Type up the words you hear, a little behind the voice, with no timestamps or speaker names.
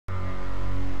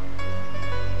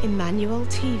Emmanuel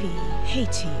TV,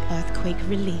 Haiti earthquake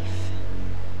relief.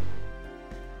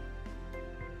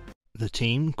 The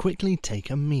team quickly take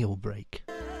a meal break.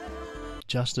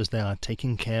 Just as they are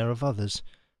taking care of others,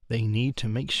 they need to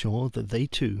make sure that they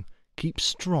too keep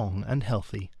strong and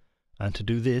healthy, and to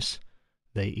do this,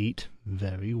 they eat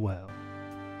very well.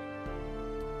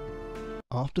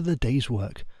 After the day's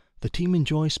work, the team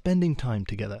enjoys spending time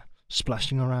together,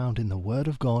 splashing around in the Word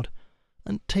of God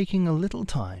and taking a little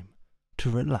time to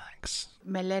relax.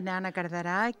 Με λένε Άννα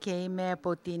Καρδαρά και είμαι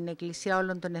από την Εκκλησία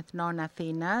Όλων των Εθνών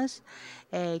Αθήνας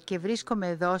και βρίσκομαι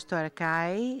εδώ στο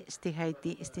Αρκάι,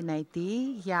 στην Haiti,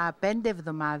 για 5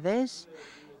 εβδομάδες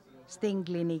στην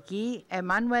κλινική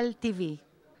Emmanuel TV.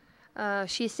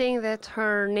 She's saying that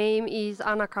her name is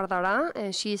Anna Kardara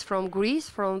and she's from Greece,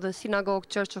 from the Synagogue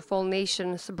Church of All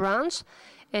Nations branch,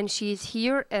 and she's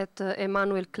here at the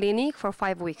Emmanuel Clinic for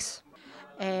 5 weeks.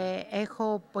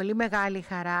 Έχω πολύ μεγάλη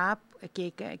χαρά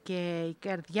και η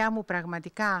καρδιά μου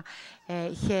πραγματικά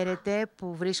χαίρεται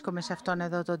που βρίσκομαι σε αυτόν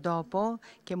εδώ τον τόπο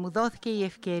και μου δόθηκε η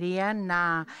ευκαιρία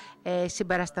να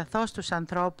συμπαρασταθώ στους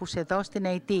ανθρώπους εδώ στην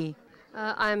Haiti.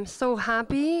 I'm so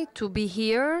happy to be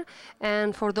here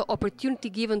and for the opportunity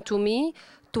given to me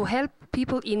to help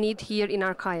people in need here in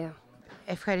Arkaia.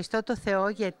 Ευχαριστώ το Θεό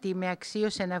γιατί με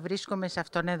αξίωσε να βρίσκομαι σε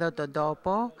αυτόν εδώ τον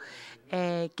τόπο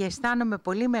και αισθάνομαι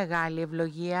πολύ μεγάλη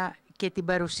ευλογία και την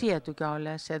παρουσία του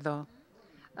κιόλας εδώ.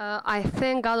 I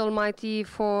thank God Almighty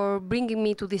for bringing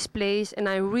me to this place and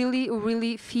I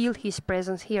really feel His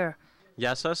presence here.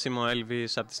 Γεια σας, είμαι ο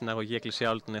Έλβης από τη Συναγωγή Εκκλησία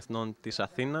Όλων των Εθνών της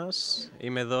Αθήνας.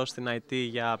 Είμαι εδώ στην Haiti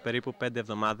για περίπου 5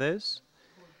 εβδομάδες.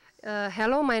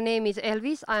 Hello, my name is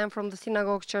Elvis. I am from the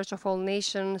Synagogue Church of All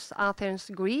Nations, Athens,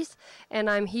 Greece, and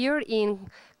I'm here in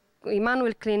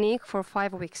Emmanuel Clinic for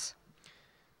 5 weeks.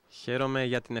 Χαίρομαι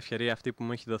για την ευκαιρία αυτή που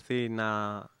μου έχει δοθεί να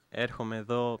έρχομαι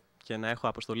εδώ και να έχω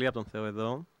αποστολή από τον Θεό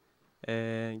εδώ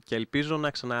και ελπίζω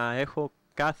να ξαναέχω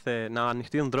να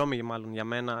ανοιχτούν δρόμοι μάλλον για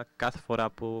μένα κάθε φορά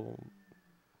που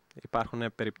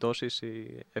υπάρχουν περιπτώσεις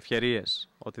ή ευκαιρίες,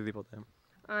 οτιδήποτε.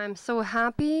 I'm so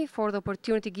happy for the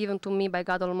opportunity given to me by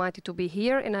God Almighty to be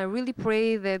here and I really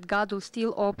pray that God will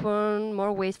still open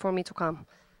more ways for me to come.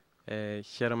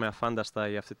 Χαίρομαι αφάνταστα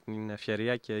για αυτή την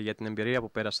ευκαιρία και για την εμπειρία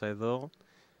που πέρασα εδώ.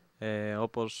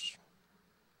 Όπως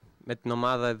με την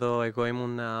ομάδα εδώ εγώ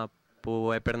ήμουν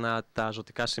που έπαιρνα τα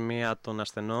ζωτικά σημεία των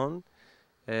ασθενών,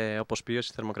 όπως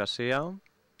πίωση, θερμοκρασία.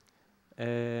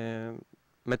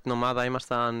 Με την ομάδα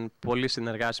ήμασταν πολύ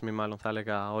συνεργάσιμοι, μάλλον θα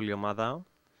έλεγα όλη η ομάδα.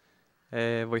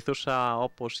 Βοηθούσα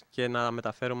όπως και να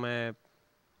μεταφέρουμε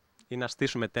ή να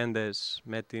στήσουμε τέντες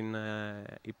με την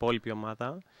υπόλοιπη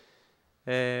ομάδα.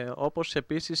 Όπως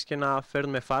επίσης και να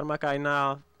φέρνουμε φάρμακα ή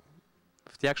να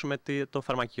φτιάξουμε το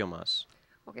φαρμακείο μας.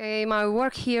 Okay, my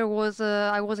work here was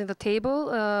I was in the table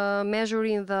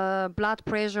measuring the blood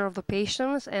pressure of the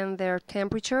patients and their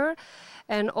temperature,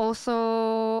 and also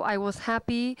I was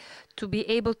happy to be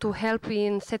able to help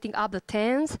in setting up the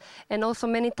tents and also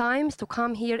many times to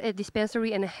come here at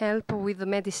dispensary and help with the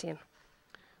medicine.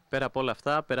 Πέρα από όλα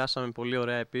αυτά, περάσαμε πολύ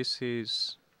ωραία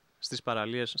επίσης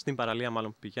στην παραλία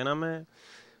μάλλον που πηγαίναμε.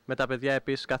 Με τα παιδιά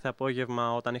επίσης κάθε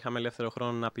απόγευμα όταν είχαμε ελεύθερο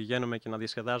χρόνο να πηγαίνουμε και να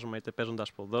διασκεδάζουμε είτε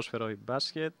παίζοντας ποδόσφαιρο ή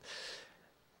μπάσκετ.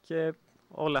 Και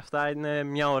όλα αυτά είναι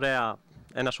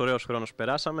ένας ωραίος χρόνος που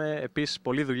περάσαμε. Επίσης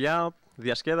πολλή δουλειά,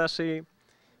 διασκέδαση,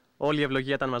 όλη η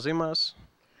ευλογία ήταν μαζί μας.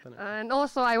 And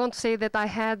also I want to say that I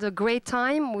had a great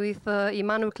time with the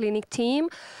Emmanuel Clinic team.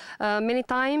 Many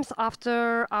times after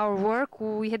our work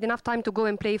we had enough time to go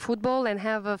and play football and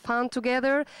have fun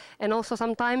together, and also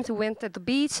sometimes we went at the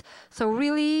beach. So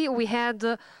really we had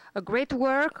a great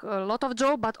work, a lot of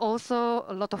joy, but also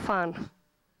a lot of fun.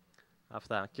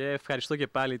 Αυτά. Και ευχαριστώ και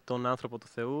πάλι τον άνθρωπο του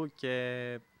Θεού και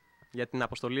για την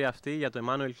αποστολή αυτή, για το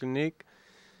Emmanuel Clinic.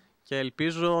 Και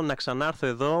ελπίζω να ξανάρθω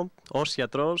εδώ ως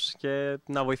γιατρός και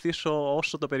να βοηθήσω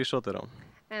όσο το περισσότερο.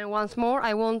 And once more,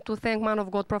 I want to thank man of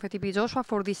God, Prophet E.B. Joshua,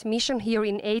 for this mission here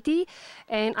in Haiti,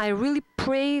 and I really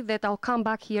pray that I'll come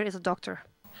back here as a doctor.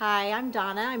 Hi, I'm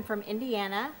Donna. I'm from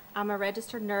Indiana. I'm a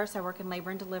registered nurse. I work in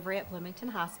labor and delivery at Bloomington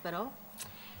Hospital.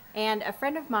 And a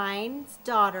friend of mine's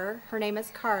daughter, her name is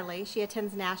Carly. She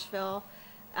attends Nashville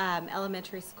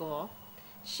Elementary School.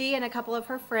 She and a couple of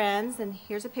her friends, and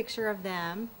here's a picture of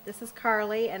them. This is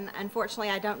Carly, and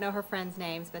unfortunately I don't know her friends'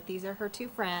 names, but these are her 2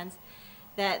 friends,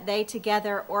 that they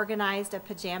together organized a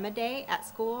pajama day at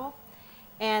school,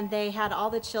 and they had all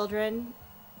the children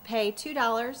pay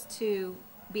 $2 to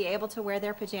be able to wear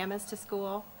their pajamas to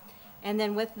school, and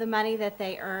then with the money that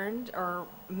they earned or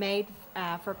made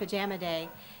for pajama day,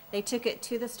 they took it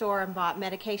to the store and bought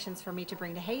medications for me to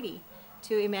bring to Haiti,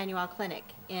 to Emmanuel Clinic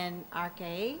in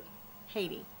Arkaia,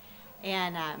 Haiti.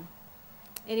 And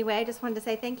Anyway, I just wanted to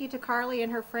say thank you to Carly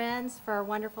and her friends for a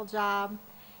wonderful job,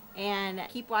 and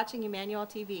keep watching Emmanuel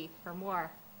TV for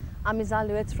more. I'm Izal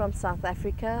Lewitz from South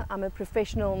Africa. I'm a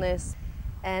professional nurse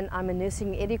and I'm a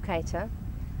nursing educator.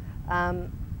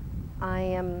 I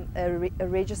am a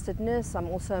registered nurse. I'm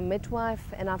also a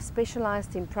midwife, and I've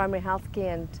specialized in primary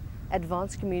healthcare and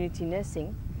advanced community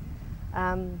nursing.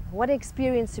 What an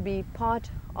experience to be part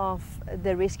of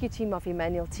the rescue team of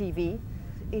Emmanuel TV.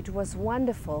 It was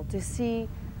wonderful to see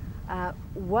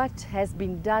what has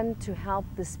been done to help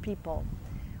these people.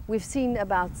 We've seen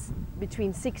about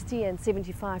between 60 and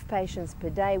 75 patients per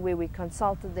day where we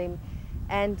consulted them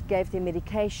and gave them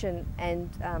medication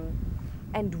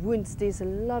and wounds. There's a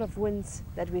lot of wounds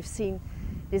that we've seen.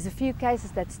 There's a few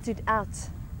cases that stood out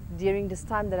during this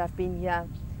time that I've been here.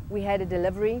 We had a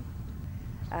delivery.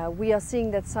 We are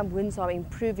seeing that some wounds are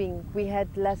improving. We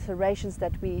had lacerations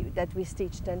that we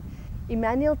stitched. And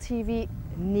Emmanuel TV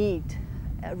need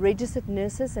registered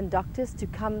nurses and doctors to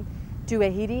come to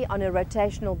Haiti on a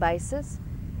rotational basis,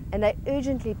 and they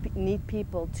urgently need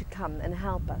people to come and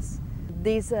help us.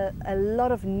 There's a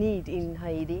lot of need in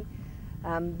Haiti.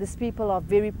 These people are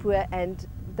very poor, and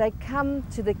they come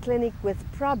to the clinic with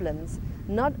problems,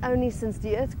 not only since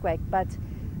the earthquake, but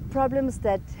problems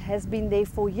that has been there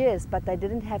for years, but they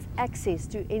didn't have access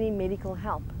to any medical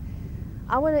help.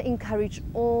 I want to encourage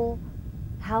all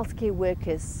healthcare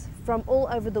workers from all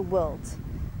over the world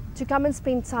to come and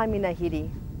spend time in Haiti.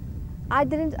 I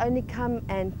didn't only come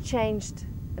and changed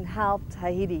and helped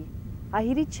Haiti.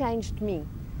 Haiti changed me.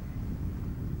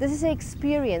 This is an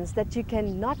experience that you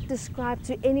cannot describe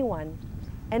to anyone.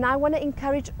 And I want to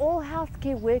encourage all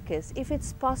healthcare workers, if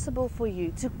it's possible for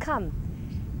you, to come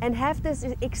and have this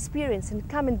experience and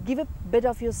come and give a bit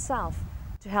of yourself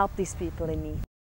to help these people in need.